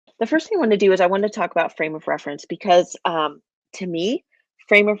the first thing I want to do is I want to talk about frame of reference because to me,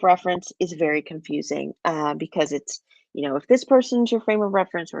 frame of reference is very confusing because it's, if this person's your frame of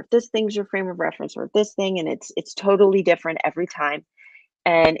reference or if this thing's your frame of reference or if this thing, and it's totally different every time.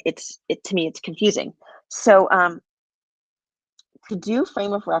 And to me, it's confusing. So to do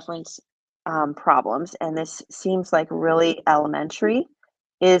frame of reference problems, and this seems like really elementary,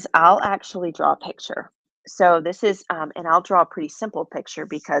 is I'll actually draw a picture. So this is, and I'll draw a pretty simple picture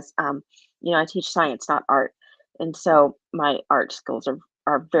because, I teach science, not art. And so my art skills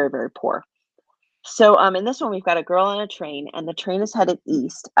are very, very poor. So in this one, we've got a girl on a train, and the train is headed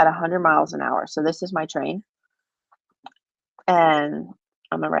east at 100 miles an hour. So this is my train, and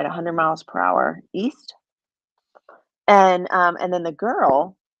I'm gonna write 100 miles per hour east. And then the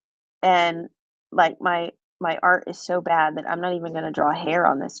girl, and like my art is so bad that I'm not even gonna draw hair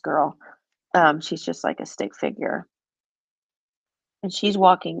on this girl. She's just like a stick figure, and she's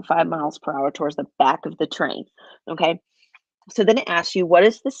walking 5 miles per hour towards the back of the train, okay? So then it asks you, what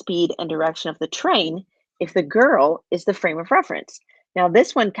is the speed and direction of the train if the girl is the frame of reference? Now,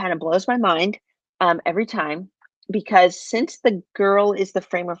 this one kind of blows my mind every time because since the girl is the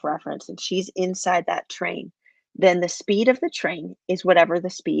frame of reference and she's inside that train, then the speed of the train is whatever the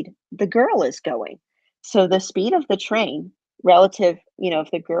speed the girl is going. So the speed of the train relative,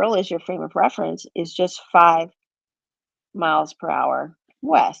 if the girl is your frame of reference, is just 5 miles per hour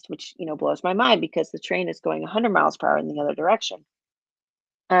west, which, blows my mind because the train is going 100 miles per hour in the other direction.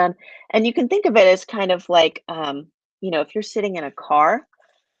 Um, and you can think of it as kind of like, if you're sitting in a car,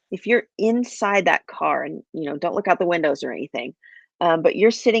 if you're inside that car and, don't look out the windows or anything, but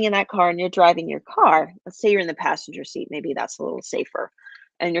you're sitting in that car and you're driving your car, let's say you're in the passenger seat, maybe that's a little safer.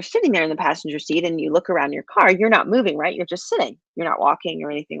 And you're sitting there in the passenger seat and you look around your car, you're not moving, right? You're just sitting, you're not walking or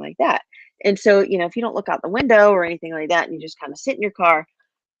anything like that. And so, if you don't look out the window or anything like that, and you just kind of sit in your car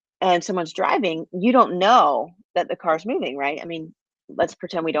and someone's driving, you don't know that the car's moving, right? I mean, let's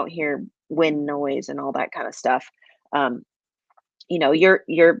pretend we don't hear wind noise and all that kind of stuff. Um,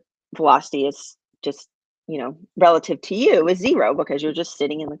 your velocity is just, relative to you is zero because you're just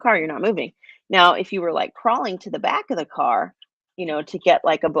sitting in the car, you're not moving. Now, if you were like crawling to the back of the car, to get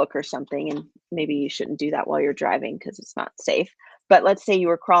like a book or something, and maybe you shouldn't do that while you're driving because it's not safe. But let's say you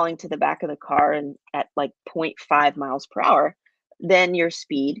were crawling to the back of the car and at like 0.5 miles per hour, then your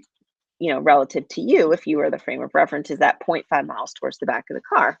speed, relative to you, if you were the frame of reference, is that zero point 0.5 miles towards the back of the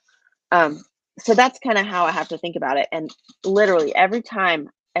car. Um, so that's kind of how I have to think about it. And literally every time,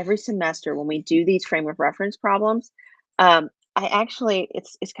 every semester when we do these frame of reference problems, I actually,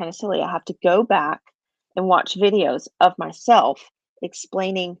 it's kind of silly. I have to go back and watch videos of myself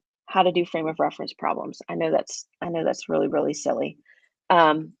explaining how to do frame of reference problems. I know that's really, really silly.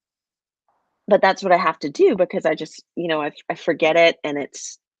 Um, but that's what I have to do because I just, I forget it, and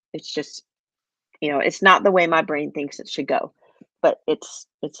it's just, it's not the way my brain thinks it should go, but it's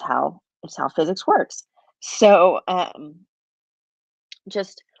how physics works. So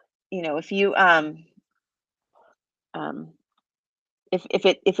just, if you um if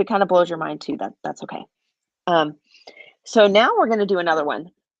it kind of blows your mind too, that's okay. Um so now we're going to do another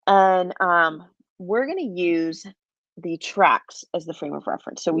one, and we're going to use the tracks as the frame of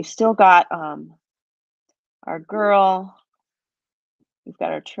reference. So we've still got our girl. We've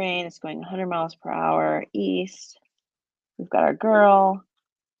got our train. It's going 100 miles per hour east. We've got our girl.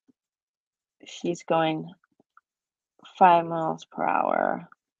 She's going 5 miles per hour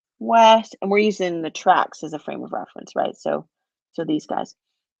west, and we're using the tracks as a frame of reference, right? So these guys.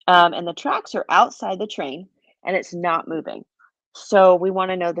 And the tracks are outside the train and it's not moving. So we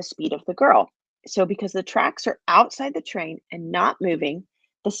want to know the speed of the girl. So because the tracks are outside the train and not moving,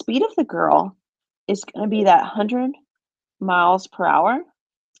 the speed of the girl is going to be that 100 miles per hour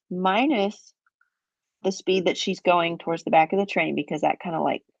minus the speed that she's going towards the back of the train, because that kind of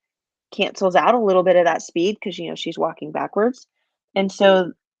like cancels out a little bit of that speed because she's walking backwards. And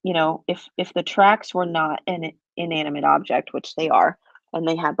so, if the tracks were not an inanimate object, which they are, and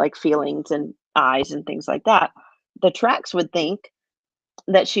they had like feelings and eyes and things like that, the tracks would think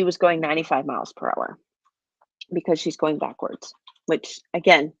that she was going 95 miles per hour because she's going backwards, which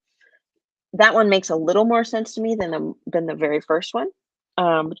again, that one makes a little more sense to me than the very first one,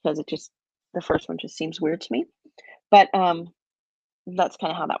 because the first one just seems weird to me. But that's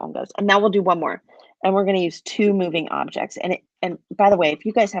kind of how that one goes. And now we'll do one more. And we're going to use two moving objects. And by the way, if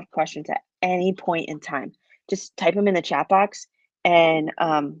you guys have questions at any point in time, just type them in the chat box, and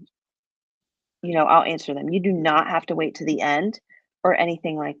I'll answer them. You do not have to wait to the end or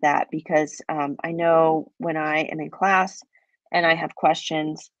anything like that, because I know when I am in class and I have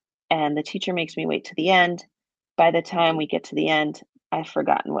questions and the teacher makes me wait to the end, by the time we get to the end, I've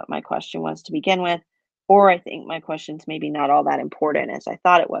forgotten what my question was to begin with, or I think my question's maybe not all that important as I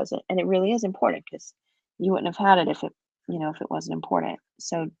thought it was. And it really is important because you wouldn't have had it if if it wasn't important.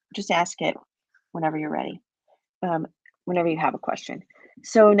 So just ask it whenever you're ready, um, whenever you have a question.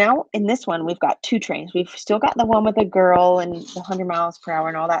 So now in this one, we've got two trains. We've still got the one with the girl and the 100 miles per hour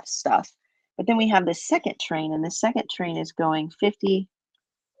and all that stuff. But then we have the second train, and the second train is going 50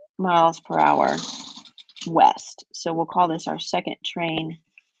 miles per hour west. So we'll call this our second train,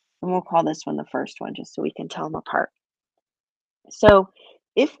 and we'll call this one the first one just so we can tell them apart. So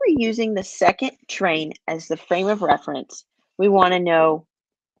if we're using the second train as the frame of reference, we want to know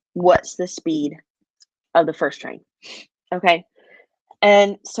what's the speed of the first train. Okay.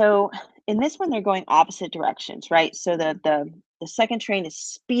 And so in this one, they're going opposite directions, right? So the second train is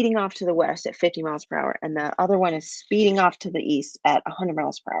speeding off to the west at 50 miles per hour, and the other one is speeding off to the east at 100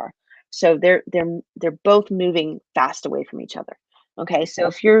 miles per hour. So they're both moving fast away from each other. Okay, so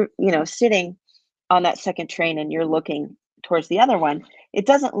if you're sitting on that second train and you're looking towards the other one, it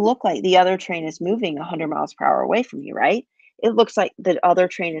doesn't look like the other train is moving 100 miles per hour away from you, right? It looks like the other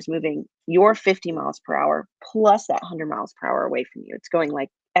train is moving your 50 miles per hour plus that 100 miles per hour away from you. It's going like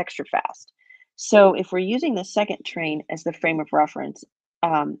extra fast. So if we're using the second train as the frame of reference,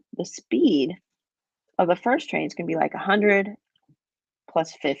 the speed of the first train is going to be like 100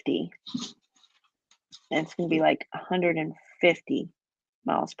 plus 50, and it's going to be like 150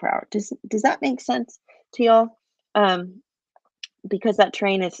 miles per hour. Does that make sense to y'all? Um, because that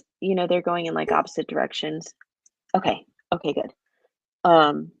train is, they're going in like opposite directions. Okay. Okay, good.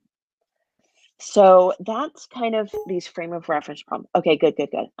 Um, so that's kind of these frame of reference problems. Okay, good, good,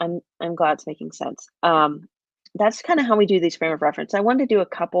 good. I'm glad it's making sense. That's kind of how we do these frame of reference. I wanted to do a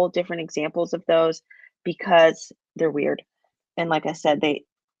couple different examples of those because they're weird. And like I said,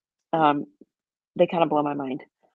 um, they kind of blow my mind.